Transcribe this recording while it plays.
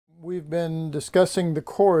we've been discussing the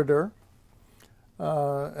corridor,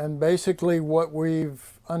 and basically what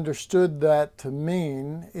we've understood that to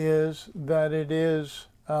mean is that it is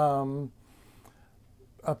a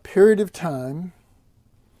period of time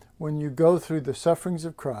when you go through the sufferings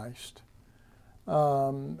of Christ,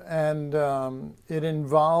 and it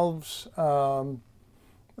involves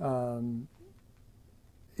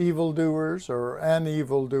evildoers or an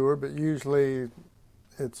evildoer, but usually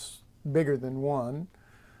it's bigger than one,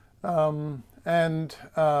 or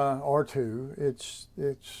two. It's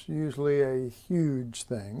usually a huge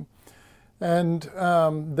thing, and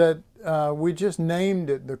that we just named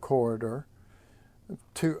it the corridor.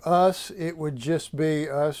 To us, it would just be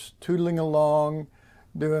us tootling along,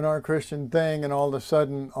 doing our Christian thing, and all of a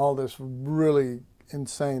sudden, all this really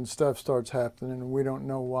insane stuff starts happening, and we don't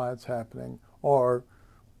know why it's happening. Or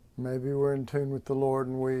maybe we're in tune with the Lord,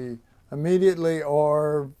 and we immediately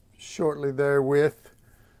or shortly therewith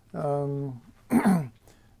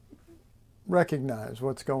recognize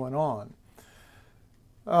what's going on.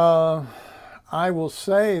 I will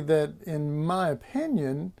say that, in my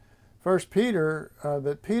opinion, First Peter,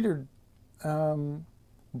 that Peter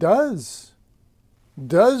does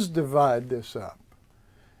divide this up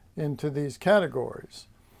into these categories.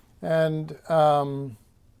 And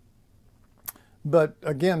but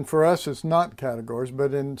again, for us, it's not categories.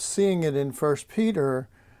 But in seeing it in First Peter,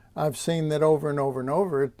 I've seen that over and over and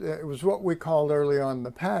over. It was what we called early on the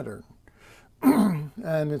pattern.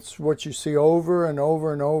 And it's what you see over and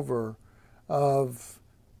over and over of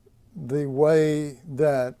the way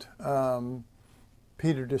that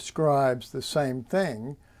Peter describes the same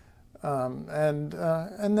thing. And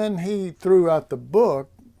then he, throughout the book,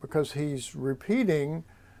 because he's repeating,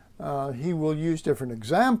 he will use different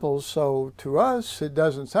examples. So to us, it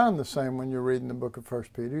doesn't sound the same when you're reading the book of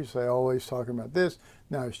First Peter. You say, oh, he's talking about this.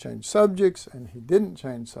 Now he's changed subjects, and he didn't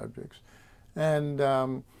change subjects.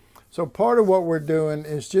 And so part of what we're doing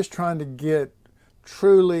is just trying to get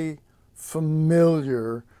truly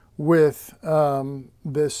familiar with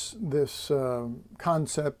this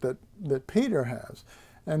concept that Peter has.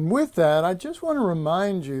 And with that, I just want to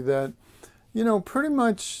remind you that, you know, pretty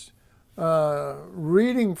much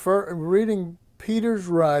reading Peter's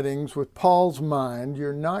writings with Paul's mind,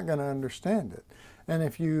 you're not going to understand it. And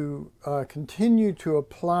if you continue to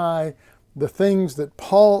apply the things that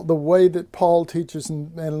the way that Paul teaches,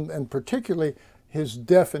 and particularly his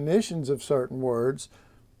definitions of certain words,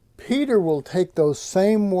 Peter will take those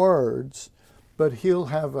same words, but he'll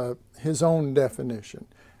have his own definition.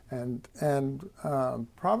 And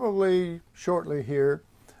probably shortly here,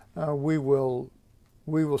 we will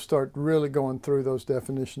start really going through those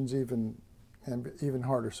definitions even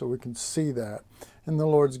harder, so we can see that. And the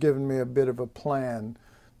Lord's given me a bit of a plan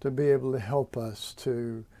to be able to help us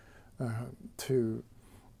to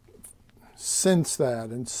sense that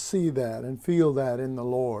and see that and feel that in the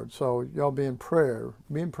Lord. So y'all be in prayer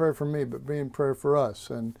for me, but be in prayer for us,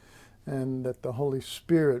 and that the Holy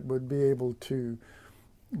Spirit would be able to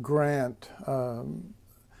grant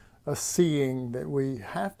a seeing that we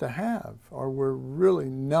have to have, or we're really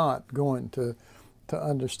not going to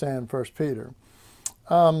understand First Peter.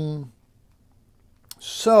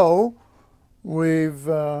 So we've,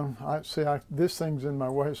 this thing's in my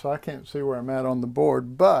way, so I can't see where I'm at on the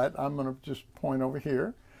board, but I'm going to just point over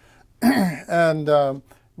here. And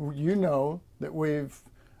you know that we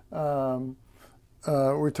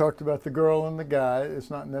talked about the girl and the guy. It's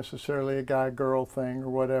not necessarily a guy-girl thing or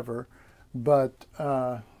whatever, but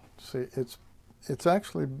see, it's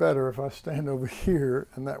actually better if I stand over here,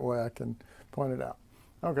 and that way I can point it out.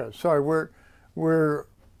 Okay, sorry, we're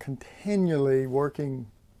continually working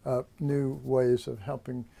up new ways of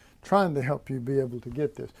trying to help you be able to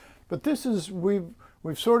get this. But this is, we've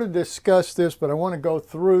sort of discussed this, but I want to go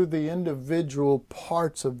through the individual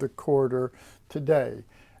parts of the corridor today.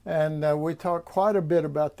 And we talked quite a bit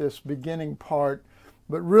about this beginning part,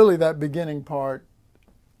 but really that beginning part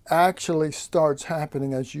actually starts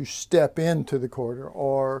happening as you step into the corridor,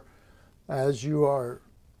 or as you are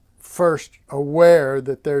first aware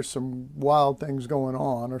that there's some wild things going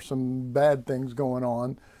on or some bad things going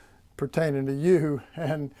on pertaining to you,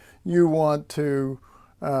 and you want to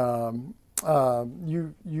you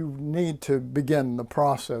need to begin the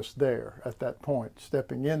process there at that point,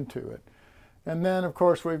 stepping into it. And then, of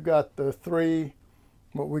course, we've got the three,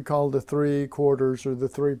 what we call the three quarters, or the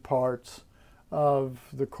three parts of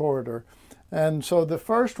the corridor. And so the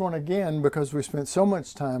first one, again, because we spent so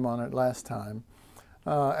much time on it last time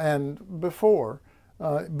and before,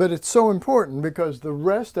 but it's so important because the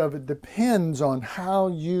rest of it depends on how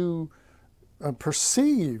you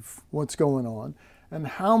perceive what's going on and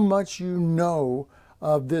how much you know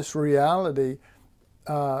of this reality,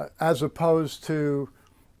 as opposed to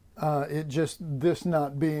this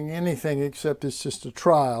not being anything except it's just a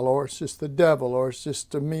trial, or it's just the devil, or it's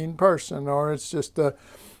just a mean person, or it's just a,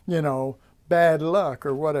 bad luck,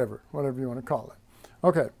 or whatever you want to call it.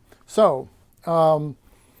 Okay, so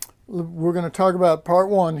we're going to talk about part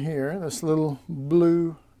one here, this little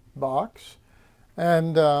blue box.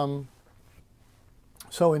 And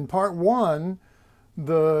so in part one,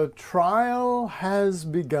 the trial has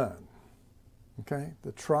begun. Okay,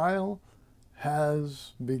 the trial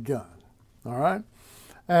has begun. All right,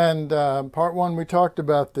 and part one we talked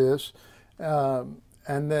about this,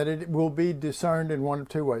 and that it will be discerned in one of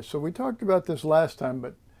two ways. So we talked about this last time,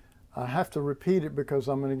 but I have to repeat it because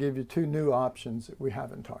I'm going to give you two new options that we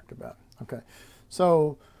haven't talked about. Okay,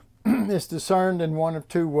 so it's discerned in one of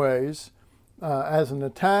two ways, as an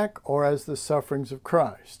attack or as the sufferings of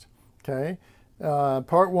Christ. Okay,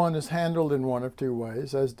 part one is handled in one of two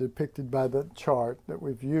ways, as depicted by the chart that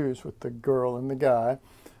we've used with the girl and the guy.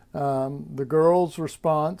 The girl's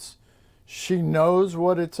response: she knows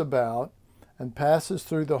what it's about and passes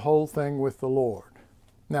through the whole thing with the Lord.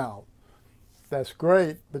 Now, that's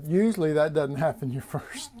great, but usually that doesn't happen your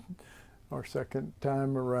first or second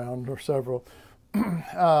time around, or several.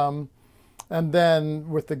 And then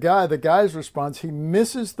with the guy's response, he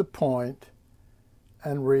misses the point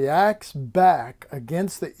and reacts back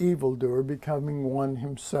against the evildoer, becoming one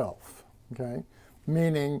himself. Okay?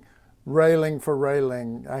 Meaning railing for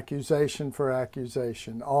railing, accusation for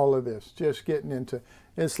accusation, all of this. Just getting into,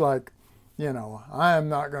 it's like, I am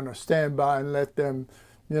not going to stand by and let them,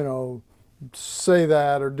 say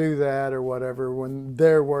that or do that or whatever when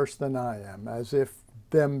they're worse than I am, as if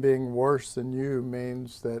them being worse than you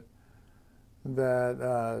means that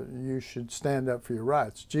you should stand up for your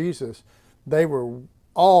rights. Jesus, they were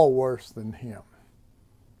all worse than him,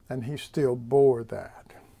 and he still bore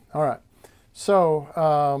that. All right,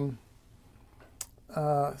 so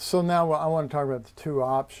so now I want to talk about the two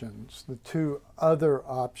options, the two other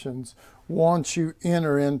options once you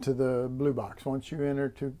enter into the blue box, once you enter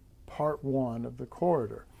to part one of the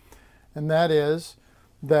corridor. And that is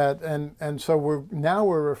that, and so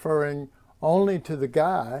we're referring only to the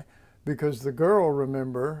guy, because the girl,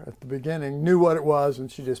 remember, at the beginning knew what it was and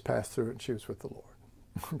she just passed through it and she was with the Lord.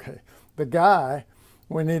 Okay. The guy,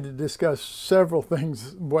 we need to discuss several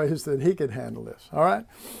things, ways that he could handle this. All right.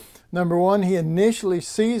 Number one, he initially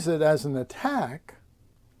sees it as an attack.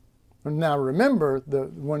 Now remember,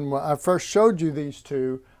 when I first showed you these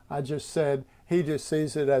two, I just said he just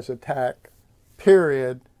sees it as attack,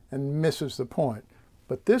 period, and misses the point.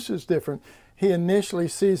 But this is different. He initially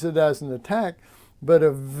sees it as an attack, but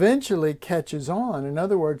eventually catches on. In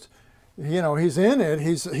other words, he's in it.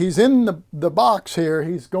 He's in the box here.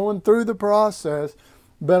 He's going through the process.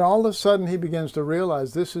 But all of a sudden he begins to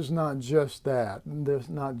realize this is not just that. This is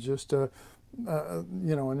not just an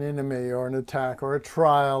enemy or an attack or a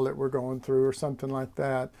trial that we're going through or something like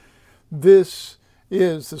that. This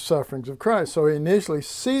is the sufferings of Christ. So he initially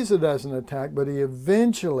sees it as an attack, but he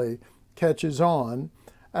eventually catches on.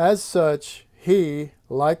 As such, he,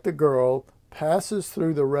 like the girl, passes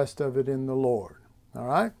through the rest of it in the Lord. All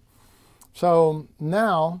right? So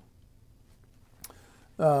now,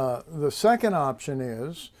 the second option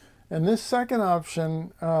is, and this second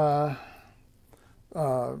option, now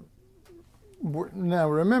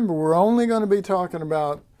remember, we're only going to be talking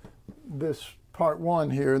about this part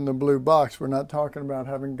one here in the blue box. We're not talking about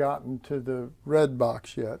having gotten to the red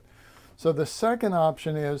box yet. So the second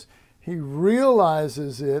option is he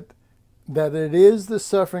realizes that it is the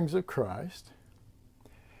sufferings of Christ.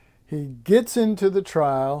 He gets into the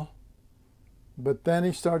trial, but then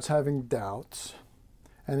he starts having doubts,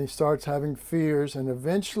 and he starts having fears, and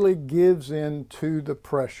eventually gives in to the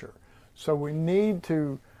pressure. So we need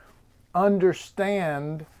to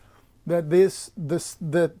understand that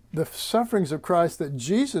that the sufferings of Christ that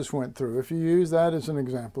Jesus went through, if you use that as an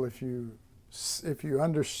example, if you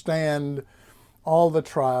understand all the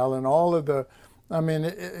trial and all of the,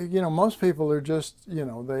 most people are just,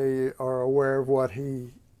 they are aware of what he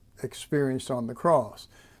experienced on the cross.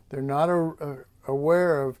 They're not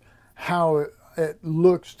aware of how it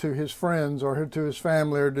looks to his friends or to his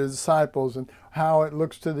family or to his disciples, and how it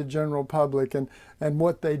looks to the general public, and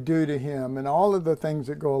what they do to him, and all of the things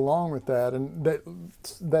that go along with that. And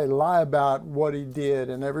they lie about what he did,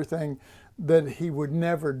 and everything that he would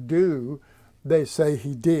never do, they say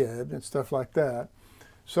he did, and stuff like that.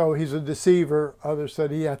 So he's a deceiver. Others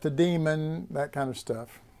said he had the demon, that kind of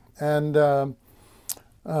stuff. And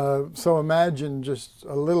so imagine just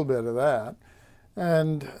a little bit of that.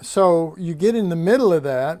 And so you get in the middle of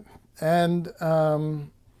that, and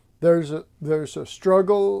there's a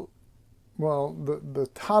struggle. Well, the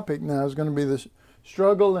topic now is going to be this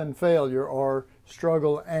struggle and failure, or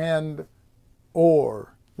struggle and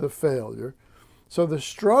or the failure. So the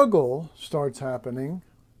struggle starts happening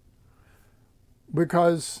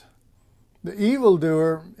because the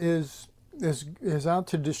evildoer is out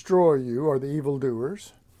to destroy you, or the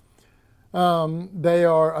evildoers. They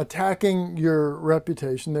are attacking your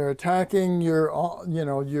reputation. They're attacking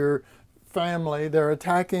your family. They're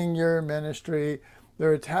attacking your ministry.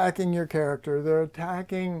 They're attacking your character. They're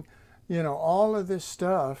attacking, all of this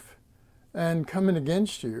stuff and coming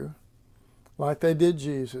against you like they did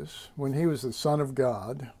Jesus when he was the Son of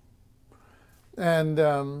God. And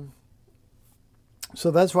so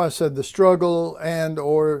that's why I said the struggle and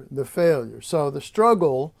or the failure. So the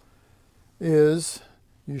struggle is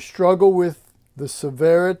you struggle with the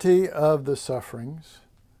severity of the sufferings,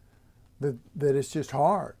 that it's just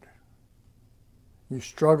hard. You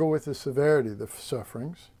struggle with the severity of the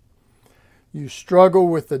sufferings. You struggle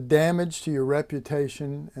with the damage to your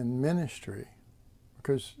reputation and ministry.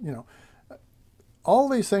 Because, all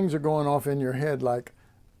these things are going off in your head like,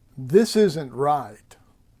 this isn't right.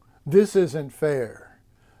 This isn't fair.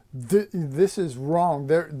 This is wrong.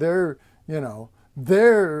 I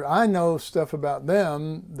know stuff about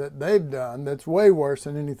them that they've done that's way worse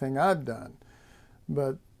than anything I've done.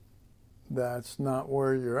 But that's not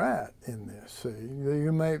where you're at in this. See,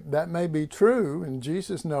 that may be true, and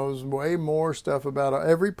Jesus knows way more stuff about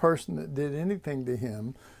every person that did anything to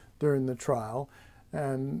him during the trial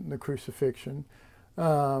and the crucifixion.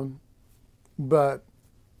 But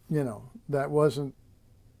that wasn't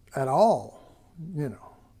at all,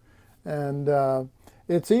 And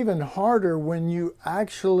it's even harder when you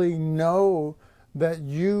actually know that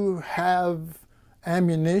you have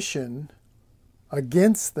ammunition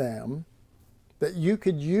against them that you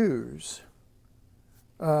could use.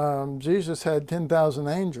 Jesus had 10,000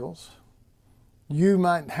 angels. You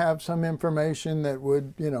might have some information that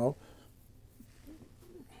would,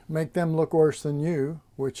 make them look worse than you,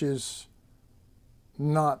 which is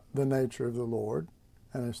not the nature of the Lord,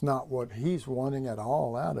 and it's not what he's wanting at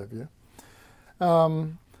all out of you.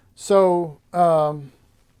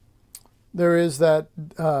 There is that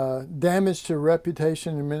damage to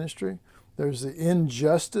reputation and ministry. There's the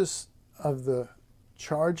injustice of the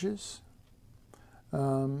charges.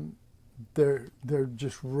 They're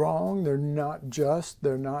just wrong. They're not just.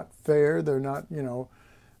 They're not fair. They're not,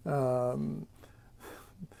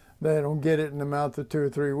 they don't get it in the mouth of 2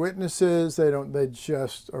 or 3 witnesses. They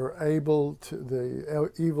just are able to,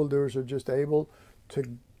 the evildoers are just able to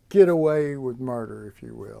get away with murder, if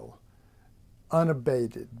you will,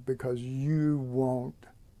 unabated, because you won't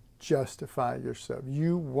justify yourself.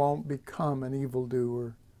 You won't become an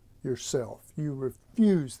evildoer yourself. You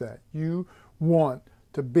refuse that. You want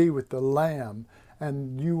to be with the Lamb,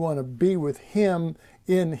 and you want to be with him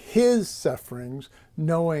in his sufferings,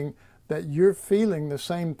 knowing that you're feeling the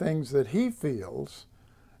same things that he feels.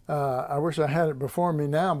 I wish I had it before me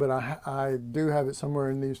now, but I do have it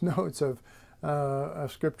somewhere in these notes of a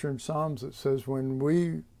scripture in Psalms that says when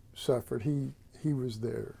we suffered, he was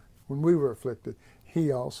there. When we were afflicted,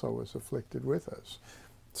 he also was afflicted with us.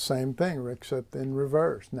 Same thing, except in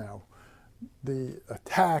reverse. Now, the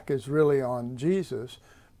attack is really on Jesus,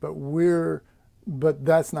 but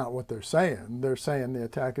that's not what they're saying. They're saying the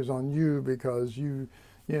attack is on you because you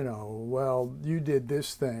did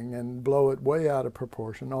this thing, and blow it way out of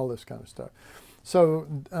proportion, all this kind of stuff. So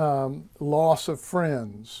loss of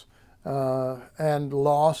friends and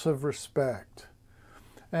loss of respect.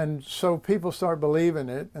 And so people start believing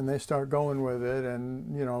it, and they start going with it.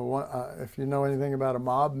 And, if you know anything about a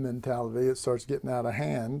mob mentality, it starts getting out of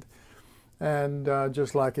hand. And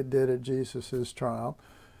just like it did at Jesus' trial.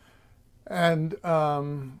 And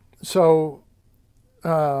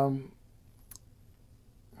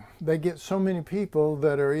they get so many people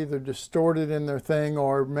that are either distorted in their thing,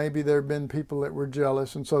 or maybe there have been people that were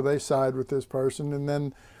jealous, and so they side with this person. And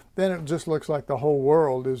then it just looks like the whole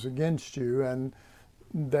world is against you, and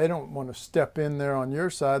they don't want to step in there on your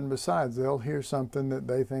side. And besides, they'll hear something that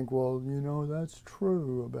they think, well, that's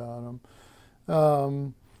true about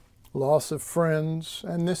them. Loss of friends.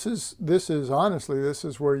 And this is honestly, this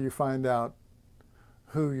is where you find out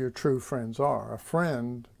who your true friends are. A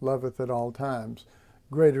friend loveth at all times.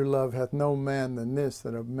 Greater love hath no man than this,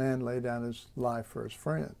 that a man lay down his life for his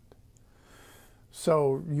friend.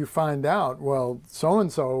 So you find out, well,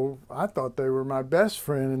 so-and-so, I thought they were my best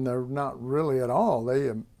friend, and they're not really at all.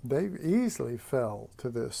 They easily fell to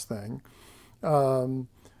this thing.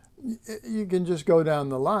 You can just go down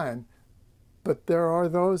the line. But there are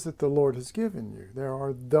those that the Lord has given you. There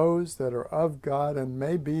are those that are of God and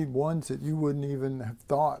maybe ones that you wouldn't even have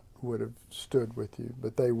thought would have stood with you,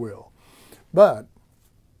 but they will. But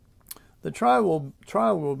the trial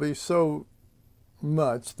will be so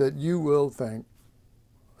much that you will think,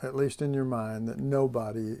 at least in your mind, that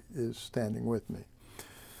nobody is standing with me.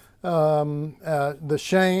 The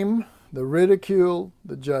shame, the ridicule,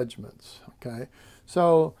 the judgments. Okay,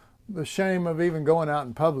 so the shame of even going out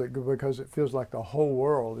in public because it feels like the whole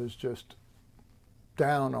world is just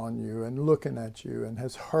down on you and looking at you and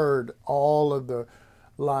has heard all of the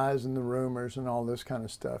lies and the rumors and all this kind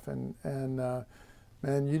of stuff. And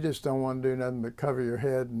man, you just don't want to do nothing but cover your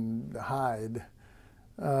head and hide.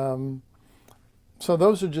 So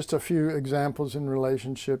those are just a few examples in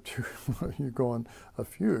relationship to you going, a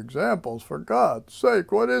few examples, for God's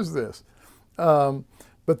sake, what is this?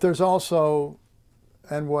 But there's also,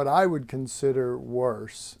 and what I would consider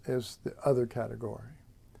worse is the other category,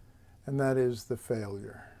 and that is the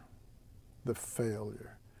failure. The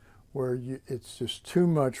failure, where it's just too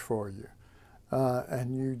much for you,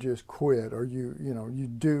 and you just quit, or you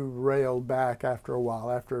do rail back after a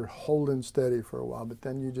while, after holding steady for a while, but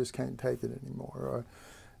then you just can't take it anymore,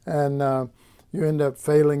 and you end up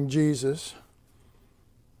failing Jesus,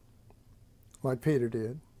 like Peter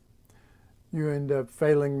did. You end up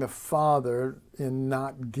failing the Father in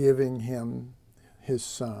not giving him his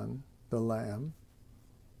Son, the Lamb,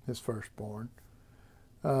 his firstborn.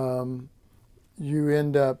 You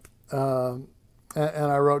end up, and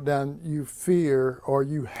I wrote down, you fear or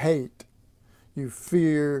you hate. You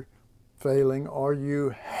fear failing or you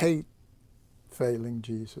hate failing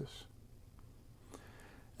Jesus.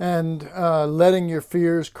 And letting your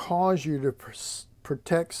fears cause you to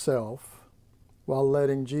protect self while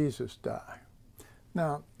letting Jesus die.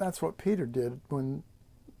 Now, that's what Peter did when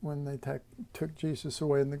they took Jesus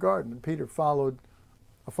away in the garden. And Peter followed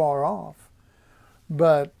afar off.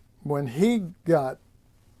 But when he got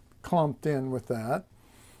clumped in with that,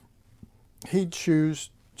 he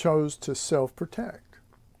chose to self-protect.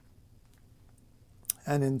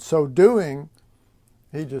 And in so doing,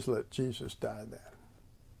 he just let Jesus die then,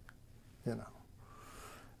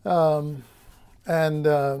 And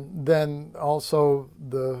then also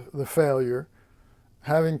the failure,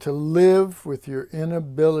 having to live with your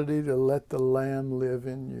inability to let the Lamb live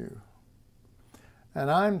in you. And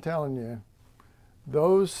I'm telling you,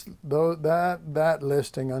 that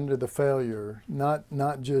listing under the failure,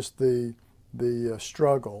 not just the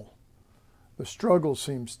struggle. The struggle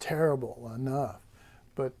seems terrible enough,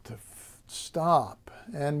 but to stop,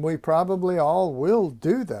 and we probably all will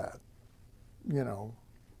do that,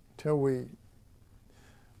 till we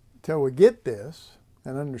get this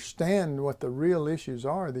and understand what the real issues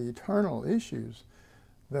are, the eternal issues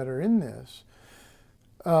that are in this.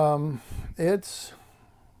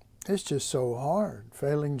 It's just so hard,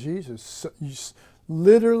 failing Jesus. So you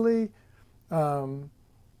literally,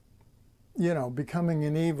 becoming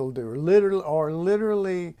an evildoer,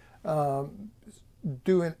 literally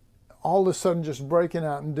doing, all of a sudden just breaking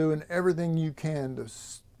out and doing everything you can to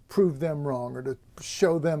prove them wrong, or to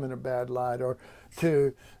show them in a bad light, or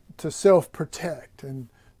to self-protect and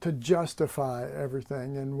to justify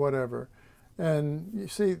everything and whatever. And you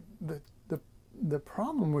see, the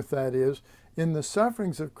problem with that is, in the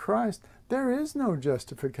sufferings of Christ, there is no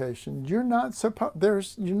justification. You're not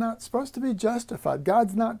supposed to be justified.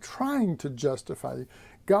 God's not trying to justify you.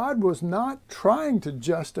 God was not trying to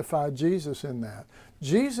justify Jesus in that.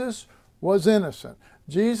 Jesus was innocent.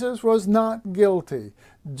 Jesus was not guilty.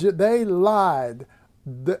 They lied.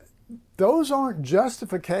 Those aren't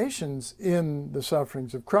justifications in the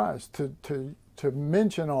sufferings of Christ, to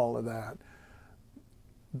mention all of that.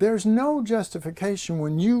 There's no justification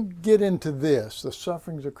when you get into this, the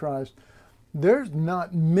sufferings of Christ. There's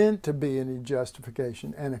not meant to be any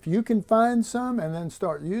justification. And if you can find some and then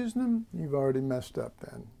start using them, you've already messed up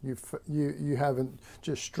then. You haven't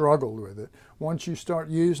just struggled with it. Once you start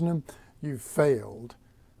using them, you've failed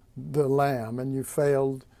the Lamb, and you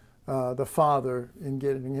failed the Father in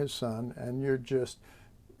getting his Son, and you're just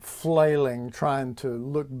flailing, trying to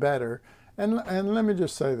look better. And let me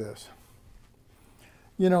just say this.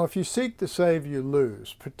 If you seek to save, you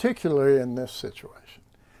lose, particularly in this situation.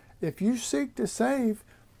 If you seek to save,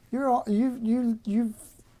 you're already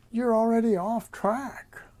off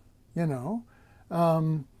track.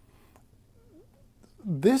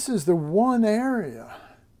 This is the one area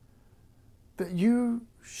that you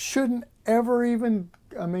shouldn't ever even.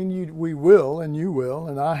 We will, and you will,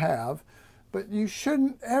 and I have, but you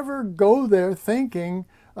shouldn't ever go there thinking,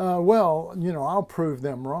 I'll prove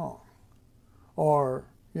them wrong, or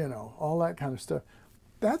all that kind of stuff.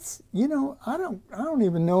 that's, you know, I don't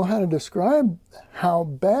even know how to describe how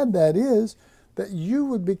bad that is, that you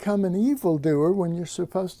would become an evildoer when you're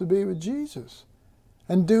supposed to be with Jesus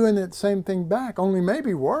and doing the same thing back, only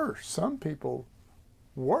maybe worse. Some people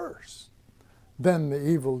worse than the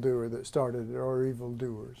evildoer that started it, or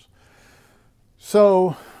evildoers.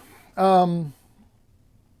 So,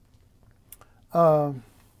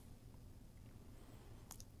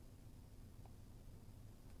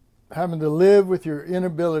 having to live with your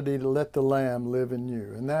inability to let the Lamb live in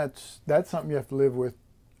you. And that's something you have to live with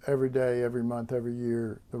every day, every month, every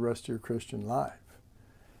year, the rest of your Christian life.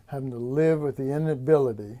 Having to live with the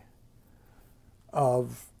inability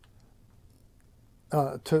of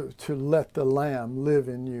to let the Lamb live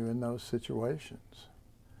in you in those situations.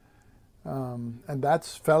 And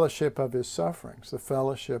that's fellowship of his sufferings, the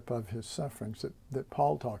fellowship of his sufferings that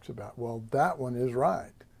Paul talks about. Well, that one is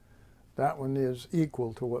right. That one is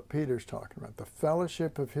equal to what Peter's talking about. The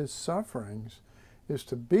fellowship of his sufferings is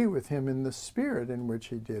to be with him in the spirit in which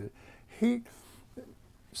he did it.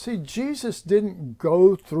 See, Jesus didn't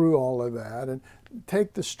go through all of that and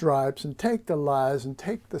take the stripes and take the lies and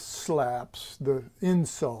take the slaps, the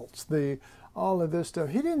insults, all of this stuff.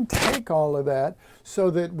 He didn't take all of that so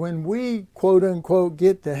that when we, quote unquote,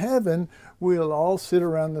 get to heaven, we'll all sit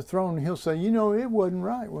around the throne and he'll say, you know, it wasn't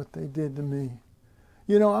right what they did to me.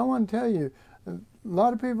 You know, I want to tell you, a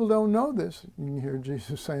lot of people don't know this. You can hear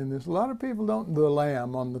Jesus saying this. A lot of people don't, the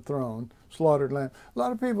Lamb on the throne, slaughtered Lamb. A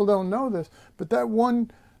lot of people don't know this, but that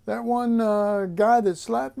one guy that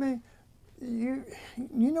slapped me, you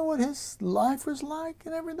know what his life was like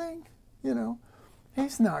and everything? You know,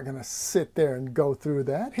 he's not going to sit there and go through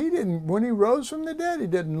that. He didn't, when he rose from the dead, he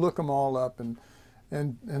didn't look them all up and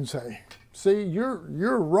say, see,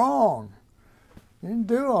 you're wrong. He didn't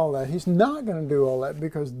do all that. He's not going to do all that,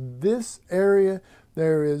 because this area,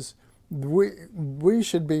 we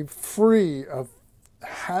should be free of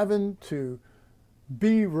having to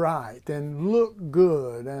be right and look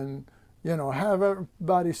good and, you know, have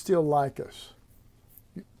everybody still like us.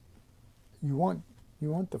 You want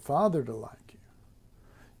the Father to like you.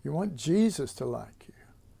 You want Jesus to like you.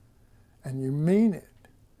 And you mean it.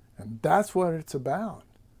 And that's what it's about,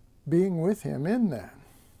 being with him in that.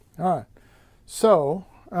 All right. So,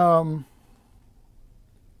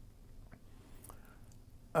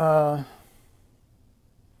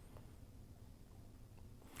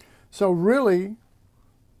 really,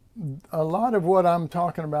 a lot of what I'm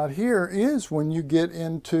talking about here is when you get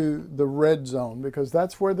into the red zone, because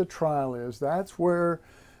that's where the trial is. That's where,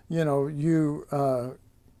 you know, you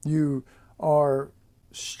are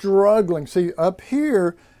struggling. See, up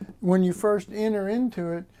here, when you first enter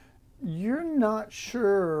into it, you're not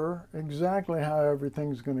sure exactly how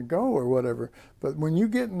everything's going to go or whatever. But when you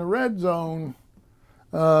get in the red zone,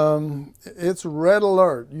 it's red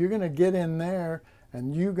alert. You're going to get in there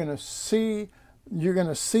and you're going to see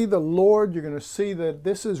the Lord. You're going to see that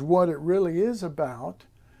this is what it really is about.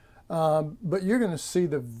 But you're going to see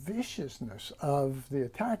the viciousness of the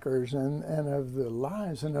attackers and of the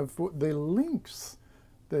lies and of the lengths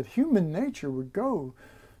that human nature would go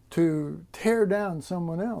to tear down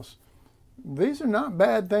someone else. These are not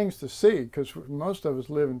bad things to see, because most of us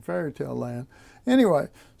live in fairy tale land. Anyway,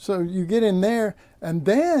 so you get in there, and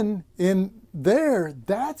then in there,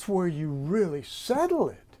 that's where you really settle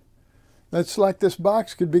it. That's like this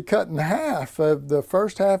box could be cut in half. The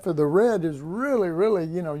first half of the red is really, really,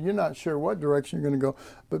 you know, you're not sure what direction you're going to go.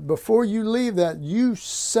 But before you leave that, you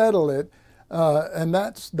settle it, and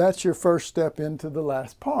that's your first step into the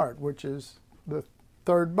last part, which is the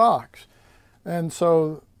third box. And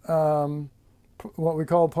so what we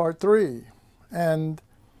call part 3. And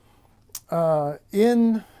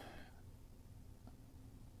in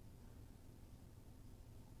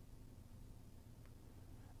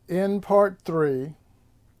part 3,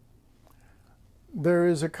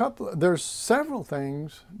 there's several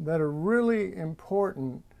things that are really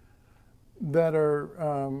important, that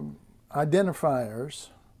are identifiers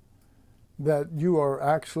that you are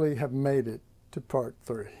actually have made it to part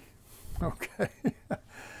 3. Okay.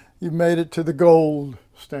 You made it to the gold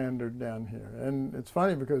standard down here. And it's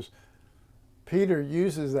funny because Peter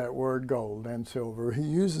uses that word gold and silver. He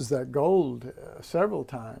uses that gold several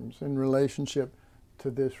times in relationship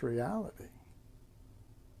to this reality,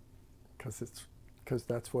 because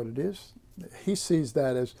that's what it is. He sees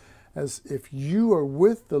that as if you are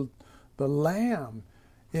with the Lamb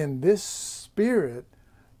in this spirit,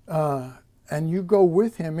 and you go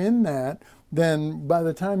with him in that, then by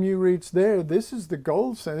the time you reach there, this is the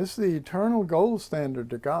gold standard. This is the eternal gold standard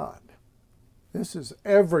to God. This is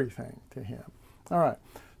everything to him. All right.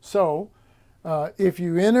 So if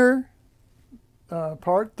you enter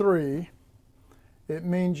part 3, it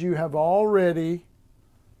means you have already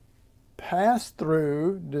passed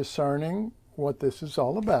through discerning what this is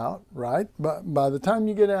all about, right? But by the time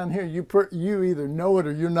you get down here, you either know it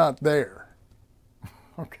or you're not there.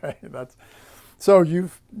 Okay, so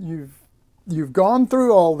you've gone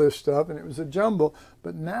through all this stuff, and it was a jumble,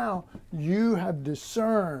 but now you have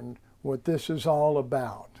discerned what this is all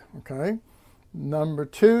about. Okay. Number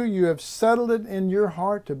 2, you have settled it in your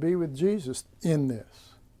heart to be with Jesus in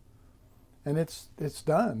this, and it's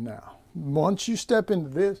done now. Once you step into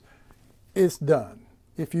this, it's done.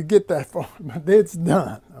 If you get that far, but it's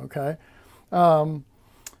done. Okay.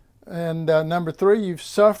 Number 3, you've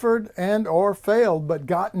suffered and or failed, but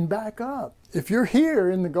gotten back up. If you're here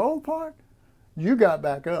in the gold part, you got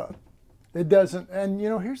back up. It doesn't, and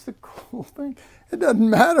here's the cool thing. It doesn't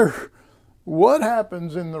matter what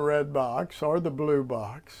happens in the red box or the blue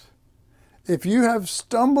box. If you have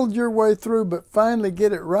stumbled your way through, but finally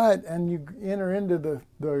get it right, and you enter into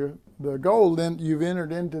the gold, and you've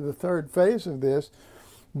entered into the third phase of this,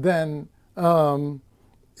 then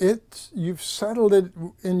you've settled it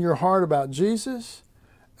in your heart about Jesus,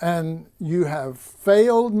 and you have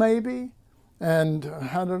failed maybe, and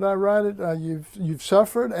how did I write it? You've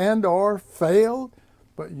suffered and or failed,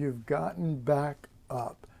 but you've gotten back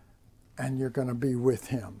up, and you're going to be with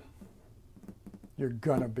Him. You're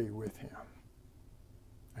going to be with Him,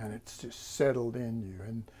 and it's just settled in you,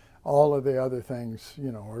 and all of the other things,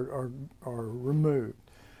 are removed.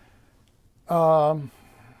 I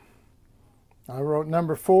wrote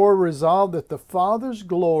number 4, resolve that the Father's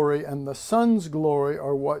glory and the Son's glory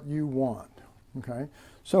are what you want. Okay?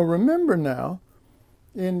 So remember now,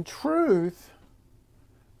 in truth,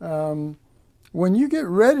 when you get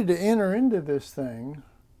ready to enter into this thing,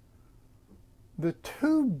 the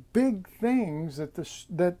 2 big things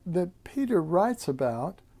that Peter writes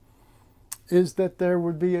about is that there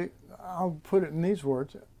would be, I'll put it in these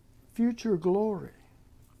words, future glory.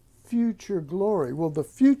 Future glory. Well, the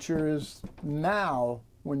future is now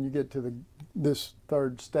when you get to this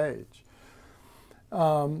third stage.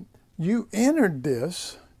 You entered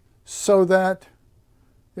this so that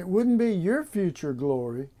it wouldn't be your future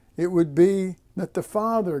glory. It would be that the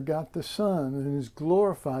Father got the Son and is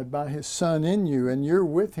glorified by His Son in you, and you're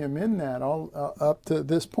with Him in that all up to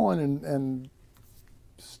this point and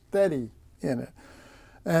steady in it.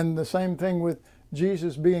 And the same thing with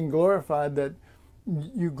Jesus being glorified, that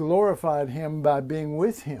you glorified Him by being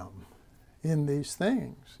with Him in these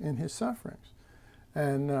things, in His sufferings.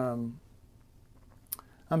 And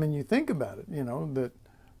you think about it, that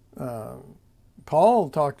Paul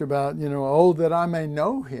talked about, oh, that I may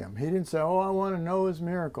know Him. He didn't say, oh, I want to know His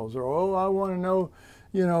miracles, or oh, I want to know,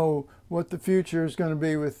 what the future is going to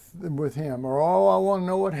be with Him, or oh, I want to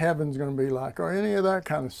know what heaven's going to be like, or any of that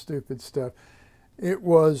kind of stupid stuff. It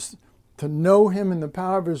was to know Him in the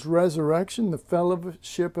power of His resurrection, the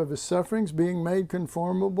fellowship of His sufferings, being made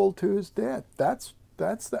conformable to His death. That's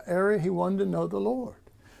the area he wanted to know the Lord.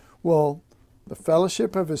 Well, the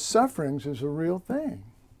fellowship of His sufferings is a real thing.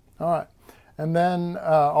 All right. And then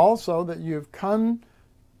also that you've come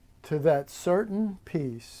to that certain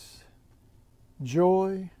peace,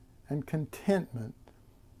 joy, and contentment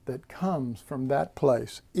that comes from that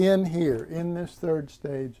place in here, in this third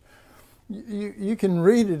stage. You can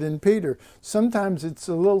read it in Peter. Sometimes it's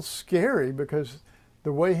a little scary because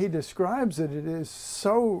the way he describes it, it is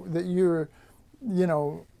so that you're,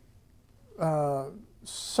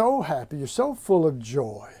 so happy. You're so full of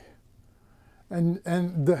joy. And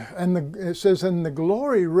it says, and the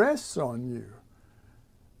glory rests on you.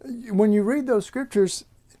 When you read those scriptures,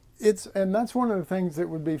 and that's one of the things that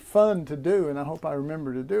would be fun to do, and I hope I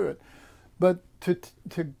remember to do it, but to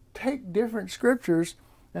take different scriptures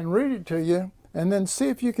and read it to you, and then see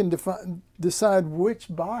if you can decide which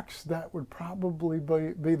box that would probably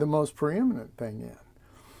be the most preeminent thing in.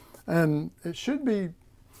 And it should be,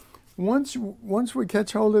 once we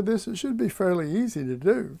catch hold of this, it should be fairly easy to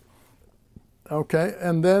do. Okay,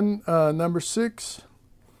 and then number 6,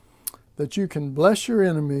 that you can bless your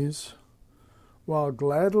enemies while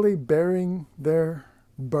gladly bearing their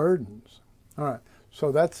burdens. All right, so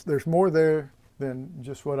there's more there than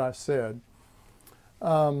just what I said.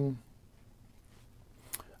 I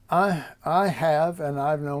have, and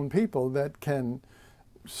I've known people that can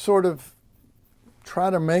sort of try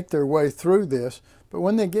to make their way through this, but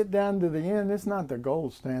when they get down to the end, it's not the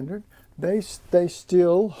gold standard. They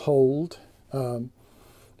still hold,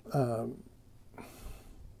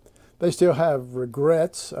 they still have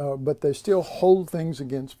regrets, but they still hold things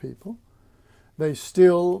against people. They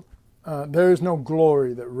still, there is no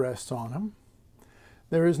glory that rests on them.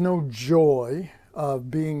 There is no joy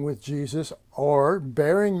of being with Jesus or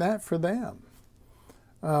bearing that for them.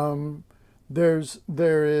 They're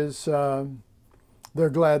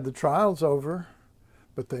glad the trial's over,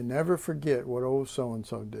 but they never forget what old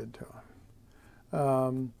so-and-so did to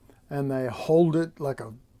them. And they hold it like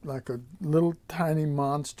a little tiny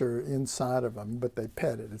monster inside of them, but they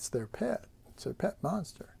pet it. It's their pet. It's their pet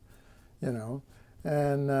monster, you know.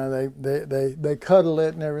 And they cuddle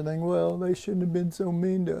it and everything. Well, they shouldn't have been so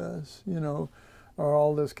mean to us, you know, or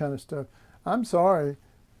all this kind of stuff. I'm sorry,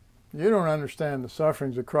 you don't understand the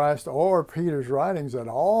sufferings of Christ or Peter's writings at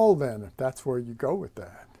all then, if that's where you go with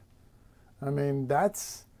that. I mean,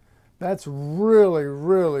 that's really,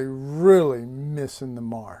 really, really missing the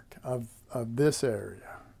mark of this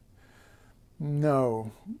area.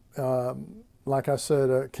 No. Like I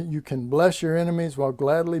said, you can bless your enemies while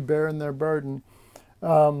gladly bearing their burden.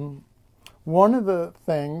 One of the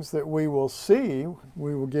things that we will see,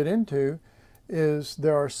 we will get into, is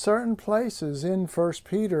there are certain places in 1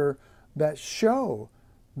 Peter that show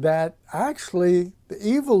that actually the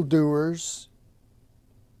evildoers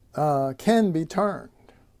can be turned.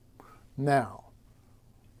 Now,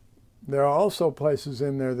 there are also places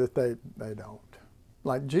in there that they don't.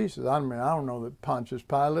 Like Jesus. I mean, I don't know that Pontius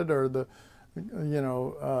Pilate or the, you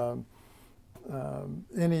know,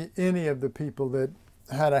 any of the people that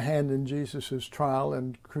had a hand in Jesus's trial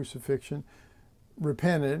and crucifixion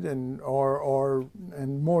repented and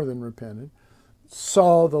more than repented,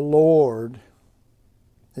 saw the Lord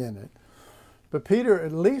in it. But Peter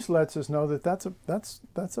at least lets us know that that's a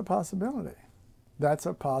possibility. That's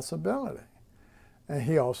a possibility. And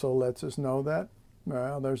he also lets us know that,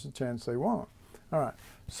 well, there's a chance they won't. All right.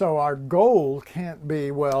 So our goal can't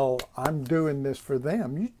be, well, I'm doing this for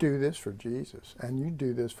them. You do this for Jesus, and you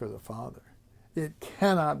do this for the Father. It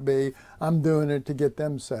cannot be, I'm doing it to get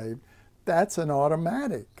them saved. That's an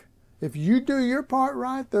automatic. If you do your part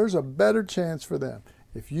right, there's a better chance for them.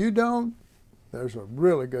 If you don't, there's a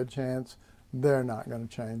really good chance they're not going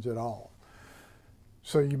to change at all.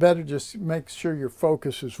 So you better just make sure your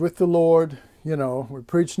focus is with the Lord. You know, we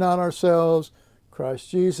preach not ourselves, Christ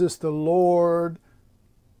Jesus the Lord,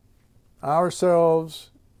 ourselves,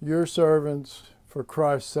 your servants, for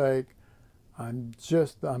Christ's sake. I'm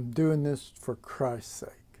doing this for Christ's sake.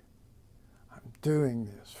 I'm doing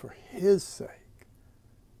this for His sake,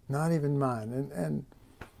 not even mine. And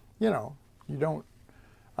you know, you don't,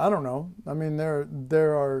 I don't know. I mean,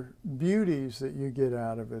 there are beauties that you get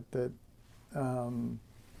out of it that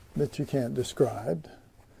you can't describe.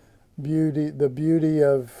 The beauty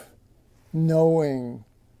of knowing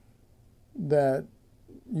that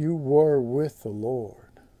you were with the Lord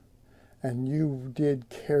and you did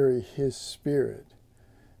carry His Spirit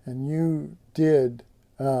and you did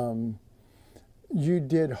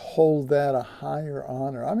hold that a higher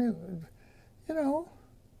honor. I mean, you know,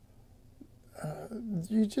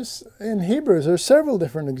 in Hebrews, there's several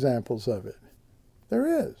different examples of it. There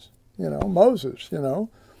is, you know, Moses, you know,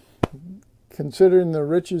 considering the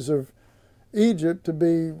riches of Egypt to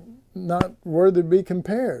be not worthy to be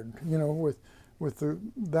compared, you know, with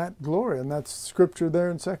that glory. And that's scripture there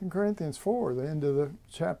in 2 Corinthians 4, the end of the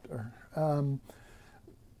chapter.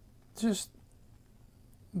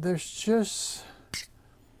 There's just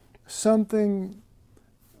something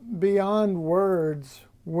beyond words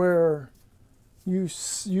where you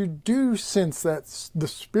do sense that the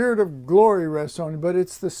Spirit of glory rests on you, but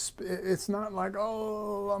it's not like,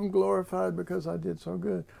 oh, I'm glorified because I did so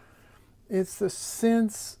good. It's the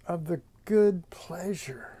sense of the good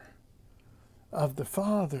pleasure of the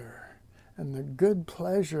Father and the good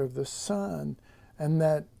pleasure of the Son, and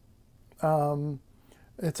that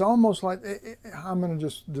it's almost like, I'm going to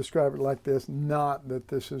just describe it like this, not that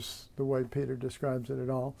this is the way Peter describes it at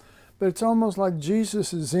all, but it's almost like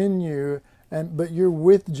Jesus is in you, but you're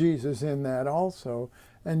with Jesus in that also,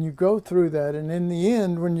 and you go through that, and in the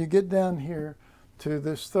end, when you get down here to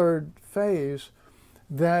this third phase,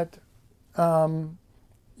 that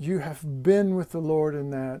you have been with the Lord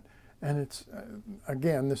in that, and it's,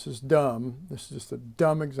 again, this is dumb, this is just a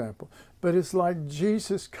dumb example, but it's like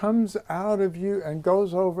Jesus comes out of you and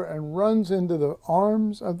goes over and runs into the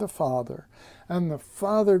arms of the Father, and the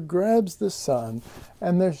Father grabs the Son,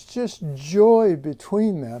 and there's just joy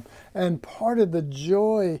between them. And part of the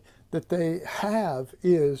joy that they have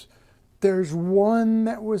is there's one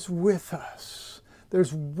that was with us.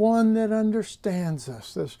 There's one that understands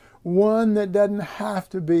us. There's one that doesn't have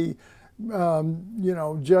to be, you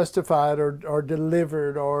know, justified or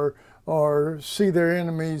delivered or see their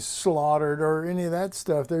enemies slaughtered or any of that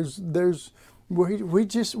stuff. We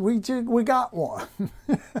got one,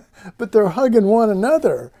 but they're hugging one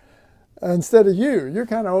another, instead of you. You're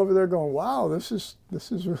kind of over there going, wow, this is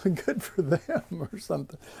really good for them or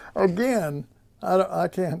something. Again, I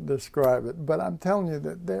can't describe it, but I'm telling you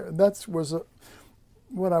that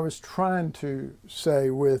what I was trying to say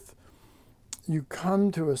with, you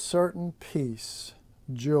come to a certain peace,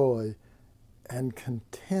 joy, and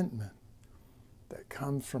contentment that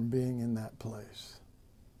comes from being in that place,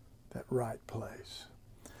 that right place.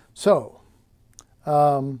 So,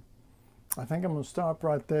 I think I'm going to stop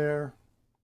right there.